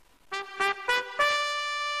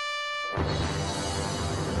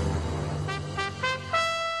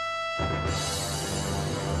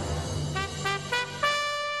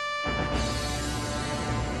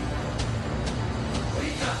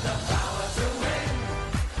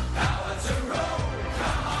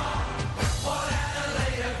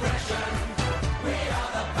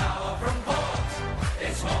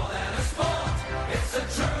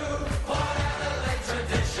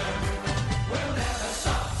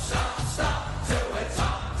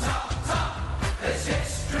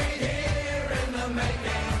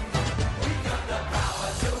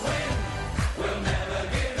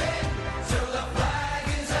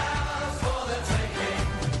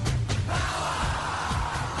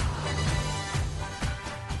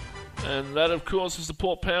And that, of course, is the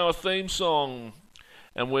Port Power theme song.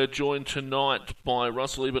 And we're joined tonight by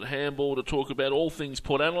Russell Ebert Handball to talk about all things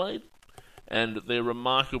Port Adelaide and their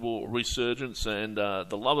remarkable resurgence and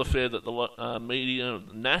the love affair that the media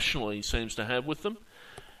nationally seems to have with them.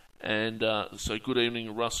 And so good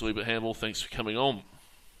evening, Russell Ebert Handball. Thanks for coming on.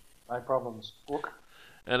 No problems. Look.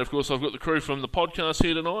 And, of course, I've got the crew from the podcast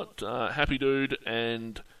here tonight. Happy Dude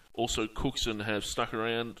and also Cookson have stuck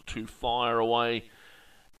around to fire away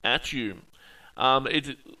at you. It's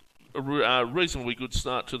a reasonably good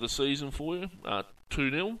start to the season for you.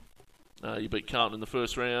 2-0. You beat Carlton in the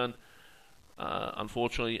first round,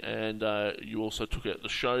 unfortunately, and you also took out the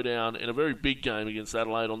showdown in a very big game against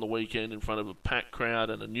Adelaide on the weekend in front of a packed crowd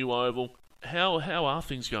and a new oval. How are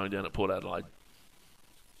things going down at Port Adelaide?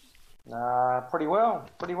 Pretty well.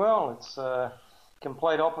 It's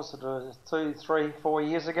complete opposite of 2, 3, 4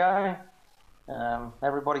 years ago.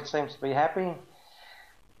 Everybody seems to be happy.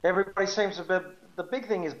 Everybody seems to be... The big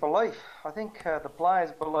thing is belief. I think the players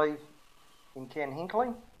believe in Ken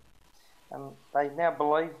Hinkley, and they now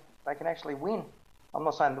believe they can actually win. I'm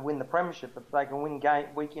not saying to win the premiership, but they can win game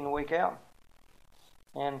week in, week out.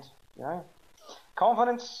 And,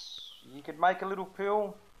 confidence, you could make a little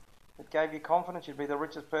pill that gave you confidence, you'd be the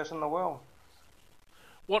richest person in the world.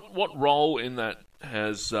 What role in that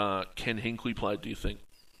has Ken Hinkley played, do you think?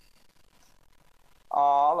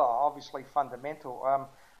 Obviously fundamental.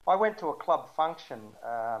 I went to a club function,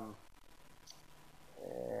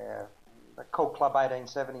 called Club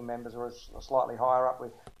 1870 members, or slightly higher up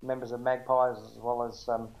with members of Magpies as well as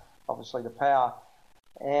obviously the Power.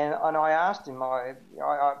 And I asked him,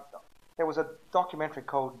 there was a documentary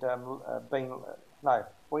called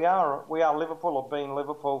We Are Liverpool or Being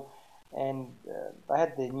Liverpool, and they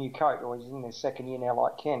had their new coach, or he's in their second year now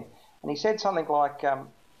like Ken, and he said something like,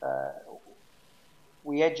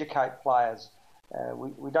 we educate players.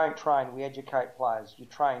 We don't train, we educate players. You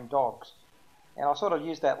train dogs. And I sort of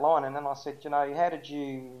used that line, and then I said, how did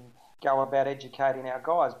you go about educating our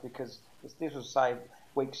guys? Because this was, say,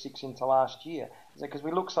 week 6 into last year. Because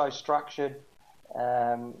we look so structured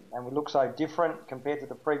and we look so different compared to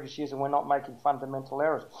the previous years, and we're not making fundamental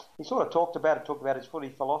errors. He sort of talked about his footy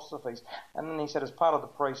philosophies. And then he said, as part of the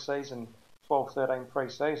pre-season, 12-13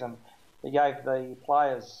 pre-season, he gave the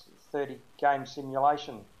players 30-game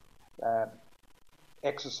simulation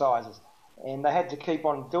exercises, and they had to keep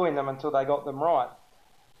on doing them until they got them right.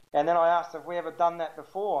 And then I asked, have we ever done that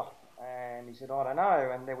before? And he said, I don't know.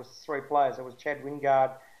 And there was 3 players. There was Chad Wingard,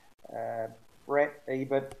 Brett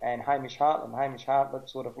Ebert, and Hamish Hartlett. And Hamish Hartlett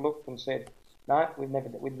sort of looked and said, no, we'd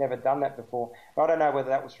never done that before. I don't know whether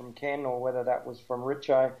that was from Ken or whether that was from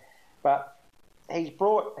Richo, but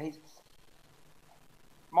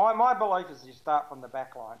my belief is you start from the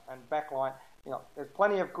back line, and back line, there's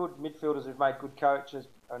plenty of good midfielders who've made good coaches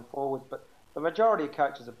and forwards, but the majority of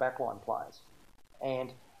coaches are backline players.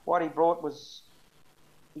 And what he brought was,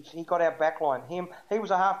 he got our backline. He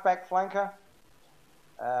was a half-back flanker.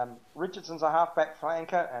 Richardson's a half-back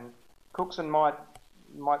flanker, and Cookson might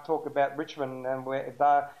talk about Richmond and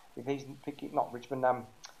if he's picking, not Richmond,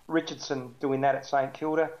 Richardson doing that at St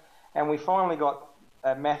Kilda. And we finally got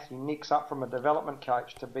Matthew Nix up from a development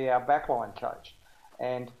coach to be our backline coach.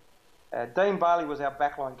 And Dean Bailey was our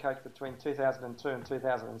backline coach between 2002 and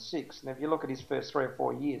 2006. And if you look at his first 3 or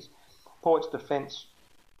 4 years, Port's defence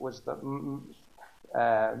was the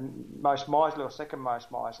most miserly, or second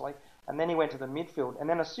most miserly. And then he went to the midfield. And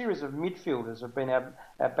then a series of midfielders have been our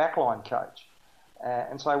backline coach.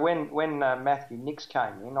 And so when Matthew Nix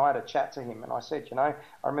came in, I had a chat to him, and I said, I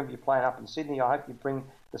remember you playing up in Sydney. I hope you bring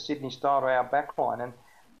the Sydney style to our backline. And,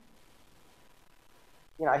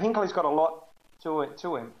 Hinkley's got a lot to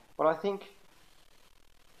him. But I think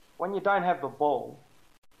when you don't have the ball,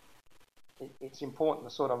 it's important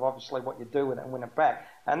to sort of obviously what you do with it and win it back.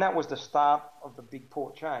 And that was the start of the big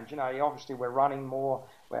Port change. Obviously we're running more,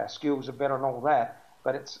 our skills are better and all that.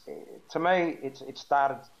 But to me, it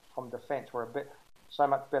started from defence. We're so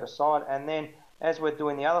much better side. And then as we're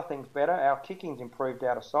doing the other things better, our kicking's improved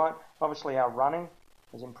out of sight. Obviously our running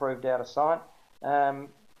has improved out of sight.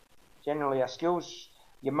 Generally our skills...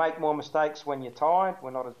 You make more mistakes when you're tired.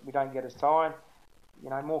 We don't get as tired.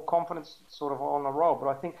 More confidence sort of on the roll. But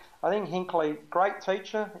I think Hinkley, great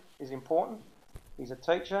teacher, is important. He's a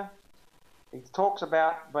teacher. He talks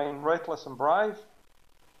about being ruthless and brave.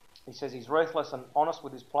 He says he's ruthless and honest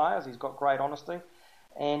with his players. He's got great honesty.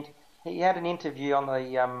 And he had an interview on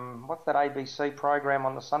the, what's that ABC program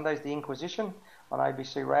on the Sundays, The Inquisition, on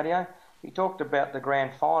ABC Radio. He talked about the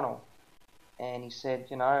grand final. And he said,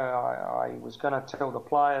 I was going to tell the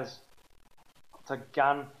players to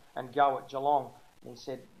gun and go at Geelong. He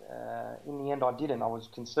said, in the end, I didn't. I was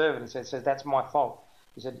conservative. He said, that's my fault.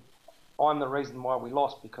 He said, I'm the reason why we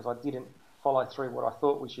lost because I didn't follow through what I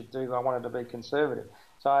thought we should do. I wanted to be conservative.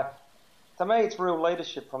 So, to me, it's real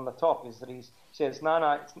leadership from the top. Is that he says,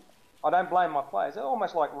 no, I don't blame my players. It's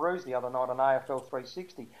almost like Roos the other night on AFL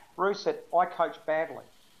 360. Roos said, I coach badly.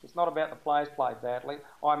 It's not about the players play badly.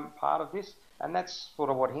 I'm part of this, and that's sort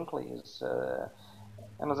of what Hinkley is.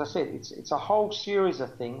 And as I said, it's a whole series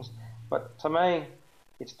of things. But to me,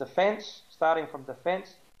 it's defence, starting from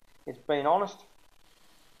defence. It's being honest,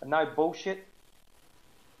 and no bullshit.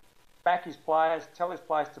 Back his players, tell his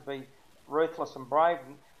players to be ruthless and brave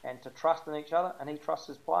and to trust in each other, and he trusts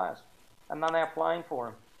his players. And they're now playing for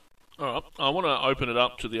him. All right, I want to open it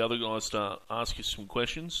up to the other guys to ask you some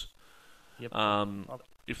questions. Yep.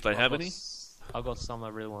 If they have any. I've got some I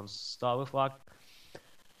really want to start with. Like,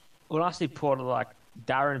 when I see Porter, like,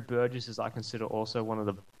 Darren Burgess is, I consider, also one of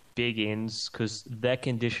the big ins because their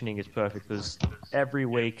conditioning is perfect because every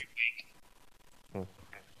week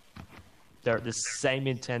they're at the same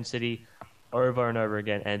intensity over and over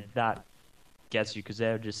again, and that gets you because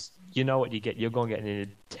they're just, you know what you get. You're going to get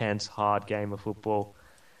an intense, hard game of football.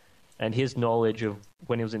 And his knowledge of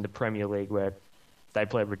when he was in the Premier League where they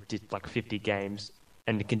played like 50 games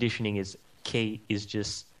and the conditioning is key, is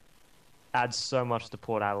just adds so much to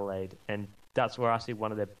Port Adelaide. And that's where I see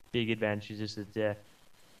one of their big advantages is that they're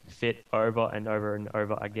fit over and over and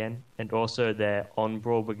over again. And also their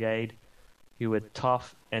on-ball brigade, who are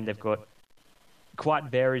tough, and they've got quite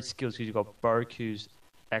varied skills. You've got Boak, who's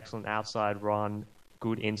excellent outside run,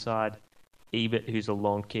 good inside. Ebert, who's a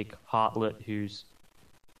long kick. Hartlett, who's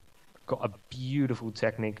got a beautiful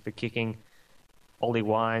technique for kicking. Ollie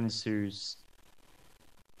Wines, who's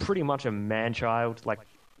pretty much a man-child. Like,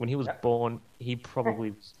 when he was born, he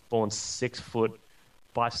probably was born 6 foot,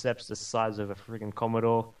 biceps the size of a freaking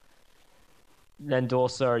Commodore. And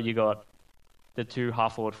also, you got the 2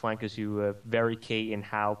 half-forward flankers who were very key in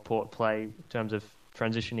how Port play in terms of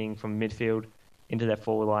transitioning from midfield into their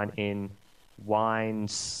forward line in Wingard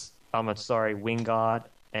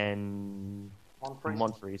and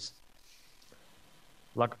Monfries.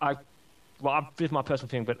 Like, this is my personal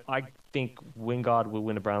thing, but I think Wingard will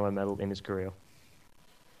win a Brownlow medal in his career.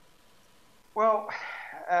 Well,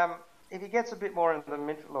 if he gets a bit more into the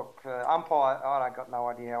midfield, look, umpire, I've got no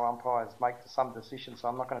idea how umpires make some decisions, so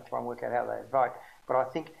I'm not going to try and work out how they vote. But I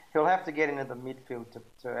think he'll have to get into the midfield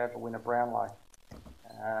to ever win a Brownlow.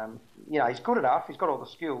 He's good enough. He's got all the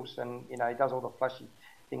skills, and he does all the flashy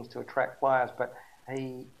things to attract players. But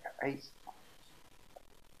he's, I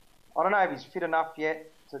don't know if he's fit enough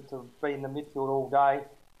yet to be in the midfield all day.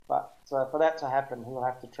 But for that to happen, he'll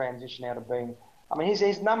have to transition out of being. I mean,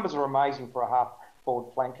 his numbers are amazing for a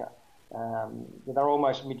half-forward flanker. They're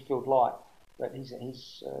almost midfield light, but he's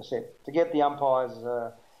set to get the umpires'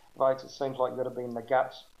 votes. It seems like you've got to be in the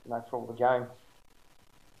guts, for all the game.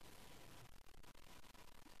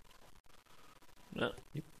 Yeah.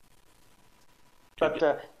 But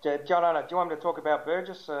John, do you want me to talk about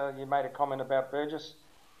Burgess? You made a comment about Burgess.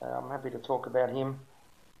 I'm happy to talk about him.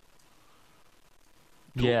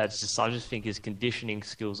 Yeah, I just think his conditioning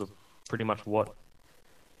skills are pretty much what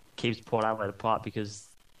keeps Port Adelaide apart because,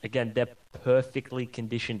 again, they're perfectly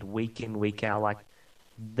conditioned week in, week out. Like,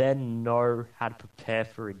 they know how to prepare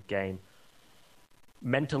for a game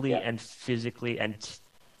mentally and physically and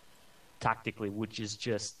tactically, which is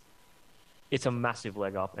just, it's a massive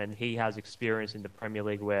leg up. And he has experience in the Premier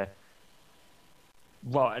League where,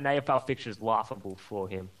 an AFL fixture is laughable for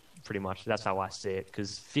him, pretty much. That's how I see it.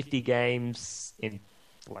 Because 50 games in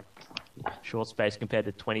short space compared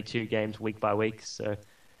to 22 games week by week. So,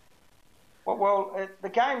 the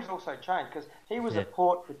game's also changed because he was at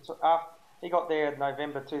Port after he got there in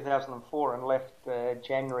November 2004 and left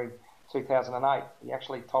January 2008. He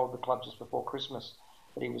actually told the club just before Christmas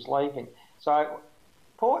that he was leaving. So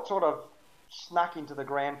Port sort of snuck into the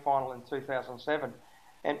grand final in 2007.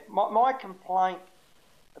 And my complaint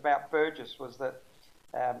about Burgess was that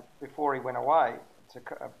before he went away to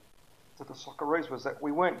the Socceroos was that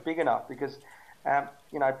we weren't big enough because,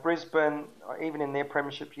 Brisbane, even in their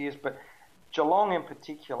premiership years, but Geelong in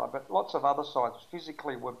particular, but lots of other sides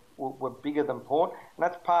physically were bigger than Port. And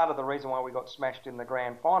that's part of the reason why we got smashed in the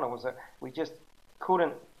grand final was that we just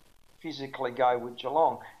couldn't physically go with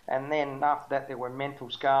Geelong. And then after that there were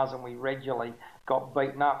mental scars and we regularly got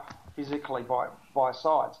beaten up physically by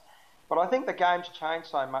sides. But I think the game's changed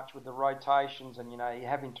so much with the rotations and, you're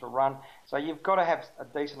having to run. So you've got to have a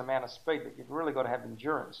decent amount of speed, but you've really got to have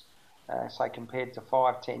endurance, say, compared to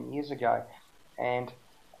 5-10 years ago. And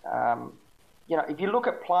if you look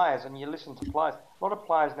at players and you listen to players, a lot of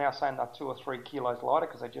players now saying they're 2 or 3 kilos lighter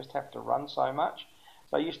because they just have to run so much.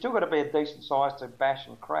 So you've still got to be a decent size to bash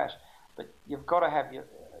and crash, but you've got to have your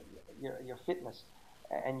fitness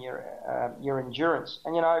and your endurance.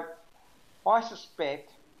 And I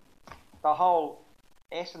suspect the whole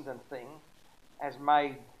Essendon thing has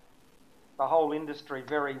made the whole industry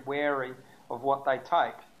very wary of what they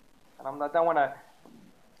take. And I don't want to,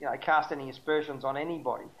 cast any aspersions on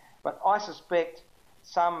anybody, but I suspect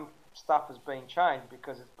some stuff has been changed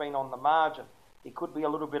because it's been on the margin. It could be a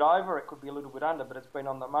little bit over, it could be a little bit under, but it's been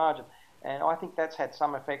on the margin. And I think that's had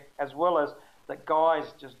some effect, as well as the guys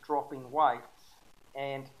just dropping weight.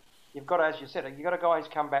 And you've got, as you said, you've got a guy who's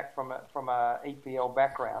come back from a EPL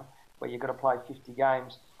background where you've got to play 50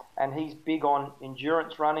 games, and he's big on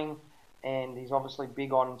endurance running, and he's obviously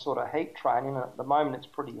big on sort of heat training. And at the moment, it's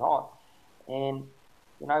pretty hot, and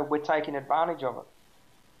we're taking advantage of it.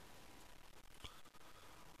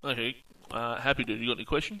 Okay, happy to. You got any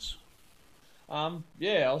questions?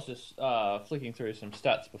 Yeah, I was just flicking through some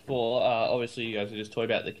stats before. Obviously, you guys were just talking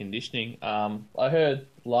about the conditioning. I heard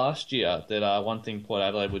last year that one thing Port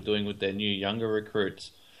Adelaide were doing with their new younger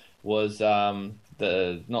recruits was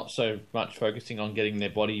the not so much focusing on getting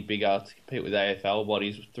their body bigger to compete with AFL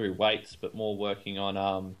bodies through weights, but more working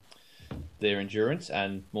on their endurance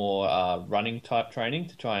and more running type training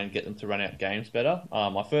to try and get them to run out games better.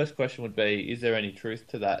 My first question would be, is there any truth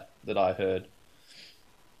to that I heard?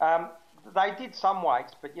 They did some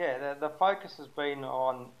weights, but yeah, the focus has been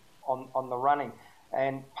on the running.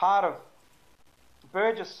 And part of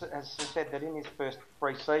Burgess has said that in his first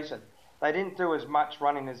pre-season, they didn't do as much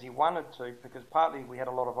running as he wanted to because partly we had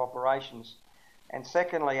a lot of operations, and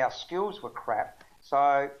secondly our skills were crap.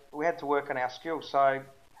 So we had to work on our skills. So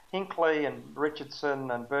Hinkley and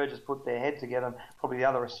Richardson and Burgess put their head together, and probably the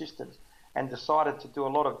other assistants, and decided to do a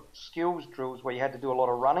lot of skills drills where you had to do a lot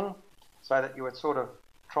of running, so that you were sort of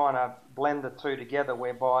trying to blend the two together,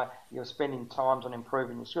 whereby you're spending times on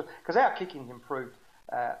improving your skills. Because our kicking's improved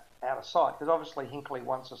out of sight, because obviously Hinkley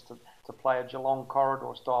wants us to play a Geelong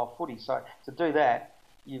corridor style footy. So to do that,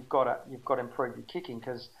 you've got to improve your kicking,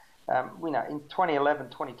 because in 2011,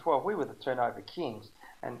 2012, we were the turnover kings,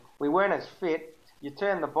 and we weren't as fit. You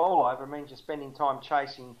turn the ball over, it means you're spending time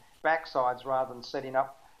chasing backsides rather than setting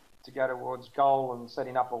up to go towards goal and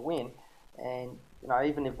setting up a win. And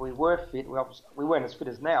even if we were fit, we weren't as fit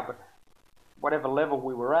as now, but whatever level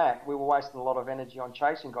we were at, we were wasting a lot of energy on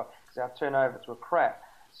chasing guys because our turnovers were crap.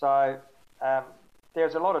 So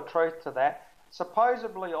there's a lot of truth to that.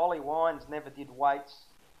 Supposedly, Ollie Wines never did weights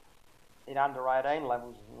in under 18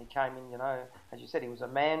 levels. And he came in, as you said, he was a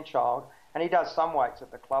man-child, and he does some weights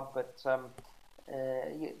at the club, but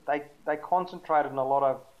they concentrated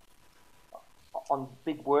on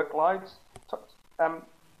big workloads.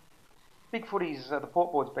 BigFooty's, the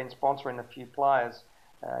Port Board's been sponsoring a few players,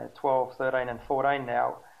 12, 13 and 14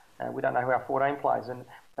 now. We don't know who our 14 players. And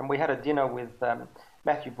we had a dinner with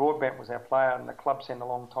Matthew Broadbent was our player, and the club sent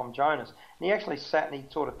along Tom Jonas. And he actually sat and he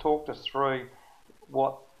sort of talked us through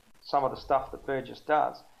what some of the stuff that Burgess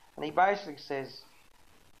does. And he basically says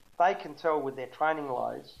they can tell with their training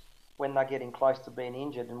loads when they're getting close to being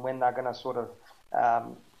injured and when they're going to sort of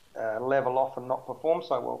level off and not perform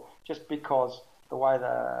so well, just because the way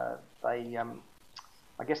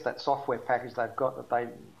I guess that software package they've got that they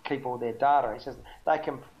keep all their data.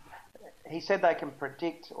 He said they can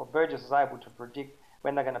predict, or Burgess is able to predict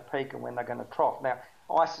when they're going to peak and when they're going to trough. Now,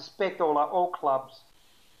 I suspect all clubs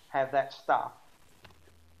have that stuff.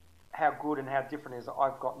 How good and how different it is,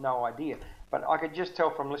 I've got no idea. But I could just tell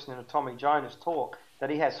from listening to Tommy Jonas talk that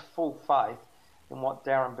he has full faith in what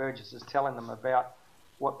Darren Burgess is telling them about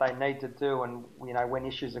what they need to do, and when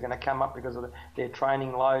issues are going to come up because of their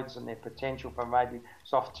training loads and their potential for maybe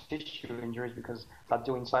soft tissue injuries because they're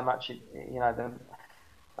doing so much. They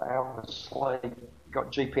obviously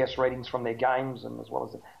got GPS readings from their games and as well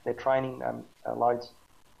as their training loads.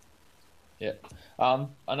 Yeah.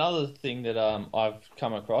 Another thing that I've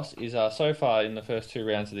come across is so far in the first 2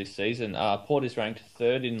 rounds of this season, Port is ranked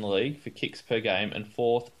 3rd in the league for kicks per game and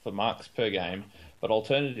 4th for marks per game. But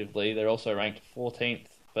alternatively, they're also ranked 14th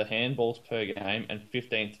for handballs per game and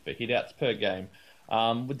 15th for hitouts per game.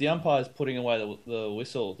 With the umpires putting away the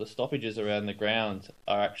whistle, the stoppages around the ground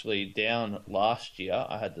are actually down last year.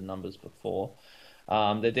 I had the numbers before.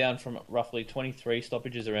 They're down from roughly 23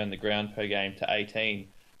 stoppages around the ground per game to 18.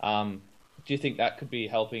 Do you think that could be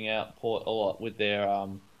helping out Port a lot with their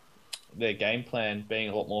game plan being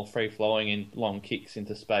a lot more free-flowing in long kicks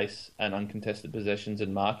into space and uncontested possessions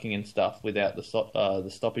and marking and stuff without the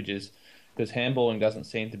stoppages? Because handballing doesn't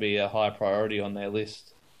seem to be a high priority on their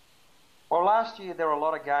list. Well, last year there were a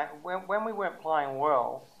lot of games. When we weren't playing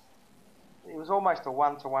well, it was almost a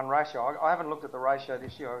 1-to-1 ratio. I haven't looked at the ratio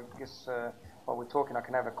this year. I guess while we're talking, I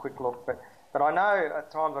can have a quick look. But I know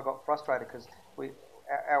at times I got frustrated because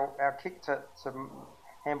our kick to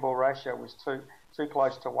handball ratio was too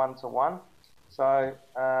close to 1-to-1. So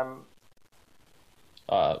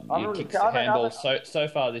your kicks to handball. So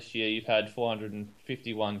far this year, you've had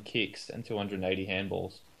 451 kicks and 280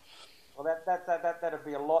 handballs. Well, that'd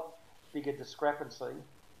be a lot bigger discrepancy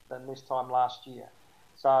than this time last year.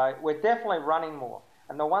 So we're definitely running more.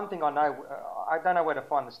 And the one thing I know, I don't know where to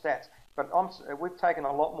find the stats, but we've taken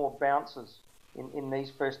a lot more bounces in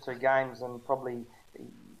these first two games, and probably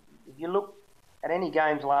if you look at any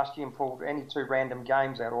games last year and pulled any two random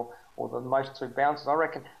games out, or the most two bounces, I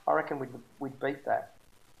reckon we'd beat that.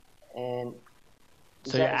 And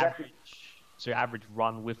so your average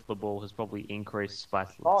run with the ball has probably increased by.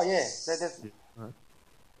 Oh yeah,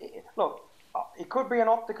 look, it could be an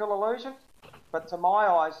optical illusion, but to my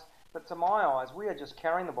eyes, we are just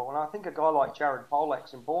carrying the ball. And I think a guy like Jared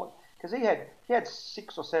Polak's important because he had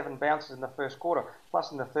 6 or 7 bounces in the first quarter,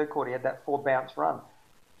 plus in the third quarter he had that 4 bounce run.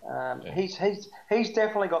 He's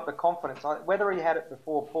definitely got the confidence. Whether he had it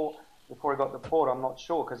before he got to Port, I'm not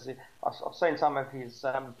sure because I've seen some of his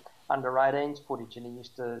under 18s footage, and he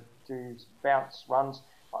used to do bounce runs.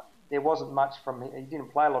 There wasn't much from him. He didn't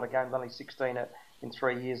play a lot of games, only 16 in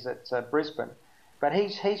 3 years at Brisbane. But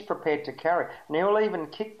he's prepared to carry. And he'll even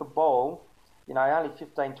kick the ball, only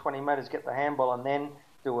 15, 20 metres, get the handball, and then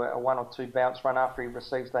do a 1 or 2 bounce run after he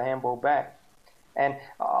receives the handball back. And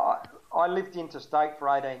I lived interstate for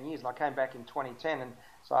 18 years, and I came back in 2010. And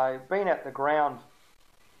so I've been at the ground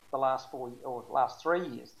the last 3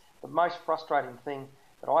 years. The most frustrating thing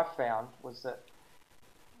that I found was that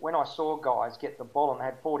when I saw guys get the ball and they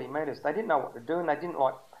had 40 metres, they didn't know what to do, and they didn't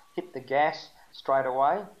hit the gas straight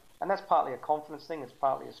away. And that's partly a confidence thing, it's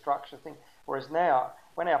partly a structure thing. Whereas now,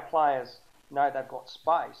 when our players know they've got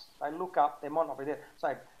space, they look up, they might not be there,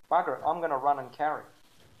 say, bugger it, I'm going to run and carry.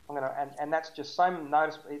 And that's just so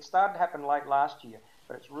noticeable. It started to happen late last year,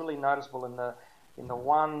 but it's really noticeable in the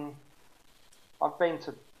one. I've been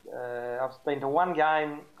to one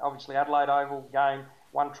game, obviously Adelaide Oval game,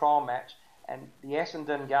 one trial match, and the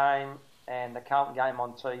Essendon game and the Carlton game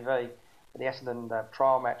on TV, the Essendon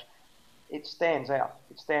trial match. It stands out.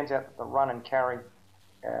 It stands out that the run and carry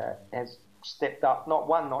has stepped up, not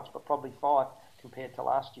 1 notch, but probably 5 compared to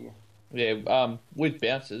last year. Yeah, with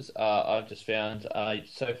bounces, I've just found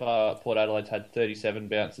so far Port Adelaide's had 37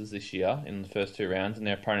 bounces this year in the first 2 rounds, and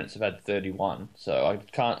their opponents have had 31. So I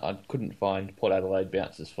couldn't find Port Adelaide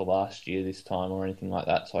bounces for last year this time or anything like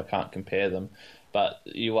that, so I can't compare them. But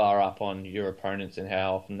you are up on your opponents and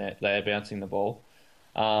how often they are bouncing the ball.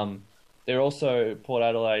 They're also, Port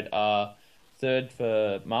Adelaide are 3rd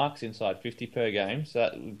for marks inside 50 per game, so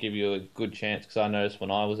that would give you a good chance, because I noticed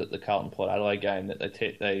when I was at the Carlton Port Adelaide game that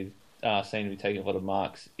they seem to be taking a lot of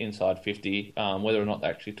marks inside 50. Whether or not they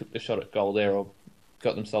actually took the shot at goal there or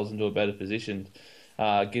got themselves into a better position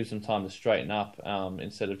gives them time to straighten up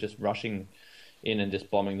instead of just rushing in and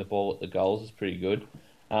just bombing the ball at the goals is pretty good.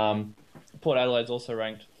 Port Adelaide's also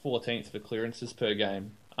ranked 14th for clearances per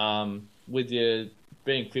game. With your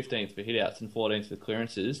being 15th for hitouts and 14th for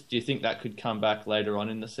clearances, do you think that could come back later on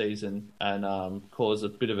in the season and cause a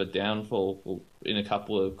bit of a downfall in a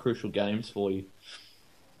couple of crucial games for you?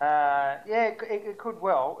 It could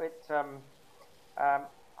well. I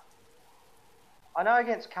know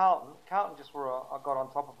against Carlton just got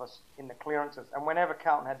on top of us in the clearances, and whenever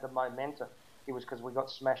Carlton had the momentum, it was because we got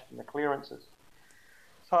smashed in the clearances.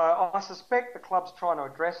 So I suspect the club's trying to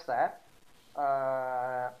address that.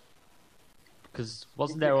 Because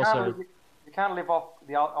wasn't there also... You can't live off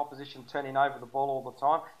the opposition turning over the ball all the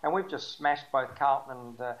time, and we've just smashed both Carlton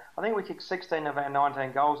and... I think we kicked 16 of our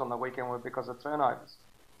 19 goals on the weekend because of turnovers.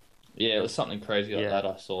 Yeah, it was something crazy like that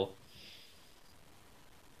I saw.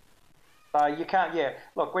 So you can't... Yeah,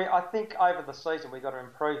 look, I think over the season we've got to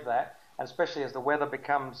improve that, and especially as the weather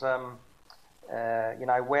becomes, wetter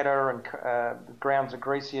and the grounds are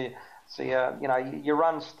greasier. So, your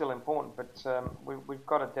run's still important, but we've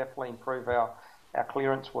got to definitely improve our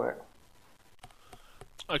clearance work.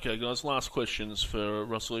 Okay, guys, last questions for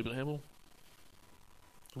Russell Ebenhamel.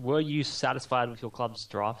 Were you satisfied with your club's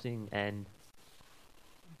drafting and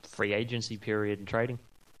free agency period and trading?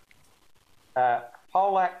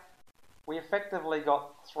 Polak, we effectively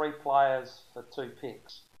got 3 players for 2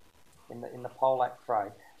 picks in the Polak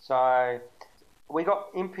trade. So... we got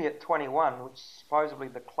Impey at 21, which supposedly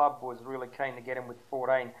the club was really keen to get him with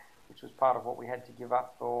 14, which was part of what we had to give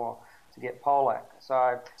up for to get Polak.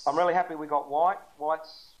 So I'm really happy we got White.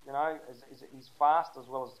 White's, he's fast as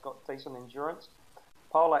well as got decent endurance.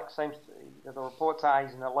 Polak seems to, the reports are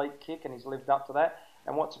he's an elite kick and he's lived up to that.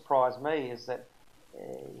 And what surprised me is that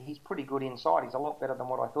he's pretty good inside. He's a lot better than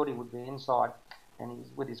what I thought he would be inside. And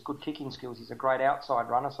with his good kicking skills, he's a great outside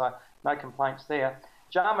runner, so no complaints there.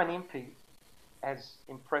 Jarman Impey has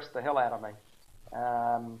impressed the hell out of me.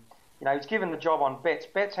 He's given the job on Betts.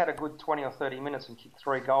 Betts had a good 20 or 30 minutes and kicked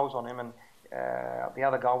 3 goals on him, and the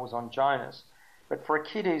other goal was on Jonas. But for a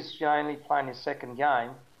kid who's only playing his second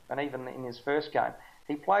game, and even in his first game,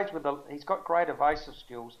 he's got great evasive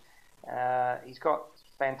skills. He's got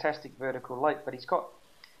fantastic vertical leap, but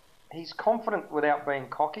he's confident without being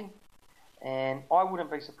cocky. And I wouldn't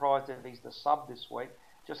be surprised if he's the sub this week,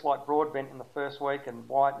 just like Broadbent in the first week and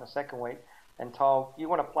White in the second week, and told, you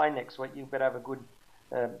want to play next week, you better have a good,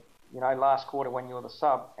 last quarter when you're the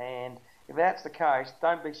sub. And if that's the case,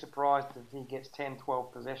 don't be surprised if he gets 10,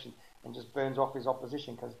 12 possession and just burns off his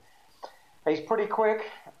opposition, because he's pretty quick.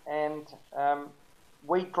 And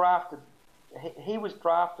he was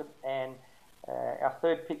drafted, and our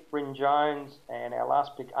third pick, Bryn Jones, and our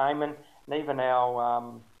last pick, Eamon, and even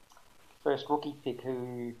our first rookie pick,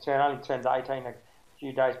 who only turned 18 a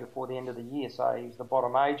few days before the end of the year, so he's the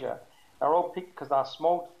bottom major. They're all picked because they're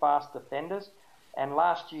small, fast defenders. And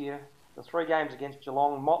last year, the 3 games against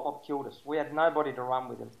Geelong, Motlop killed us. We had nobody to run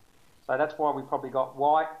with him. So that's why we probably got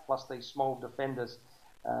White plus these small defenders.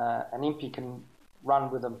 And Impey can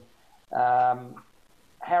run with them.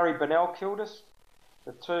 Harry Bennell killed us.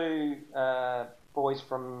 The 2 boys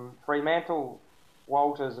from Fremantle,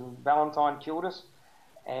 Walters and Valentine, killed us.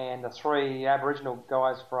 And the 3 Aboriginal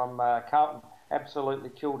guys from Carlton absolutely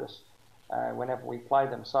killed us whenever we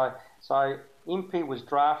played them. So Impey was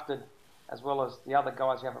drafted, as well as the other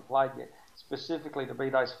guys who haven't played yet, specifically to be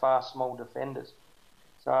those fast, small defenders.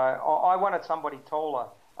 So I wanted somebody taller,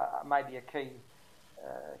 maybe a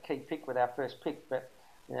key pick with our first pick, but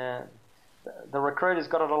the recruiter's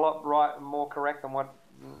got it a lot right and more correct than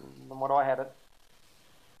what I had it.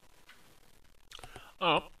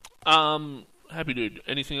 Oh, happy dude.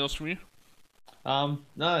 Anything else from you?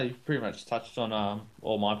 No, you pretty much touched on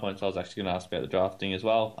all my points. I was actually going to ask about the drafting as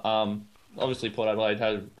well. Obviously, Port Adelaide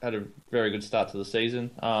had a very good start to the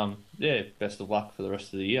season. Best of luck for the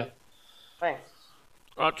rest of the year. Thanks.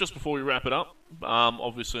 All right, just before we wrap it up,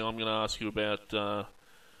 obviously I'm going to ask you about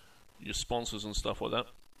your sponsors and stuff like that,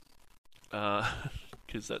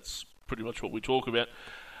 because that's pretty much what we talk about.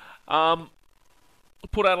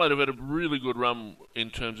 Port Adelaide have had a really good run in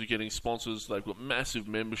terms of getting sponsors. They've got massive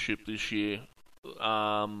membership this year.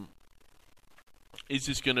 Is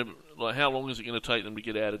this going to, how long is it going to take them to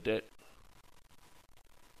get out of debt?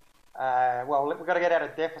 Well, we've got to get out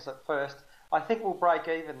of deficit first. I think we'll break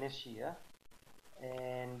even this year,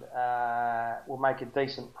 and we'll make a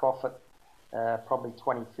decent profit, probably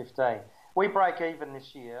 2015. We break even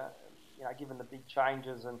this year, given the big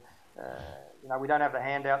changes, and we don't have the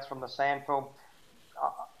handouts from the Sandford.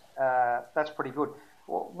 That's pretty good.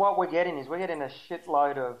 What we're getting is a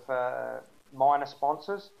shitload of minor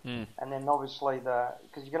sponsors, and then obviously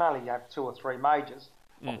because you can only have 2 or 3 majors,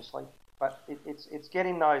 obviously, but it's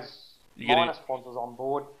getting those minor sponsors on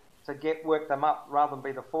board to work them up rather than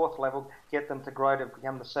be the 4th level, get them to grow to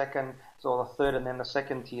become the 2nd or the 3rd, and then the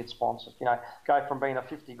 2nd tiered sponsor. Go from being a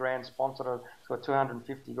 50 grand sponsor to a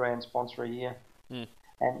 250 grand sponsor a year.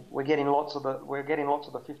 And we're getting lots of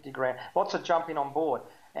the 50 grand, lots of jumping on board.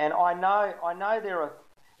 And I know there are.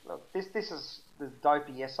 Look, this is the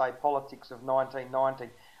dopey SA politics of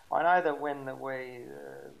 1990. I know that when we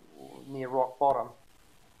near rock bottom,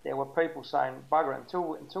 there were people saying, "Bugger it,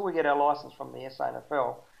 until we get our license from the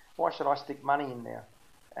SANFL, why should I stick money in there?"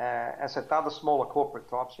 As I said, they're the smaller corporate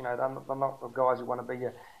types. They're not the guys who want to be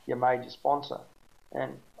your major sponsor.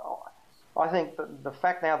 And I think the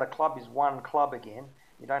fact now the club is one club again.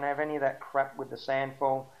 You don't have any of that crap with the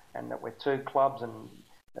Sandfall and that we're 2 clubs and,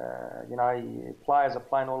 players are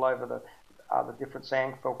playing all over the different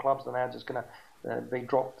Sandfall clubs. They're now just going to be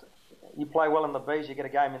dropped. You play well in the Bs, you get a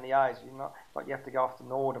game in the As. You're not like you have to go off to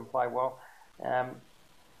Nord and play well.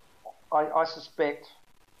 I suspect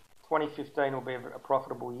 2015 will be a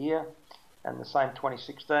profitable year, and the same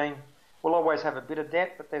 2016. We'll always have a bit of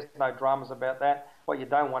debt, but there's no dramas about that. What you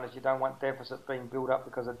don't want is deficit being built up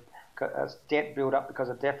because of debt build up because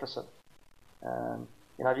of deficit. If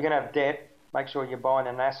you're going to have debt, make sure you're buying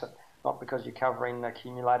an asset, not because you're covering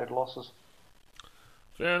accumulated losses.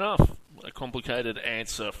 Fair enough. A complicated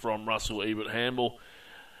answer from Russell Ebert Hamble.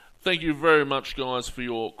 Thank you very much, guys, for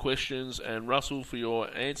your questions, and Russell for your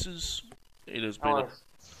answers. It has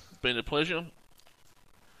been a pleasure.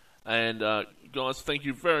 And guys, thank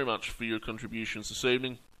you very much for your contributions this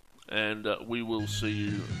evening, and we will see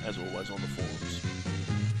you, as always, on the forums.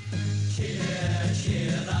 Cheer,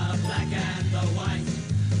 cheer the black and the white.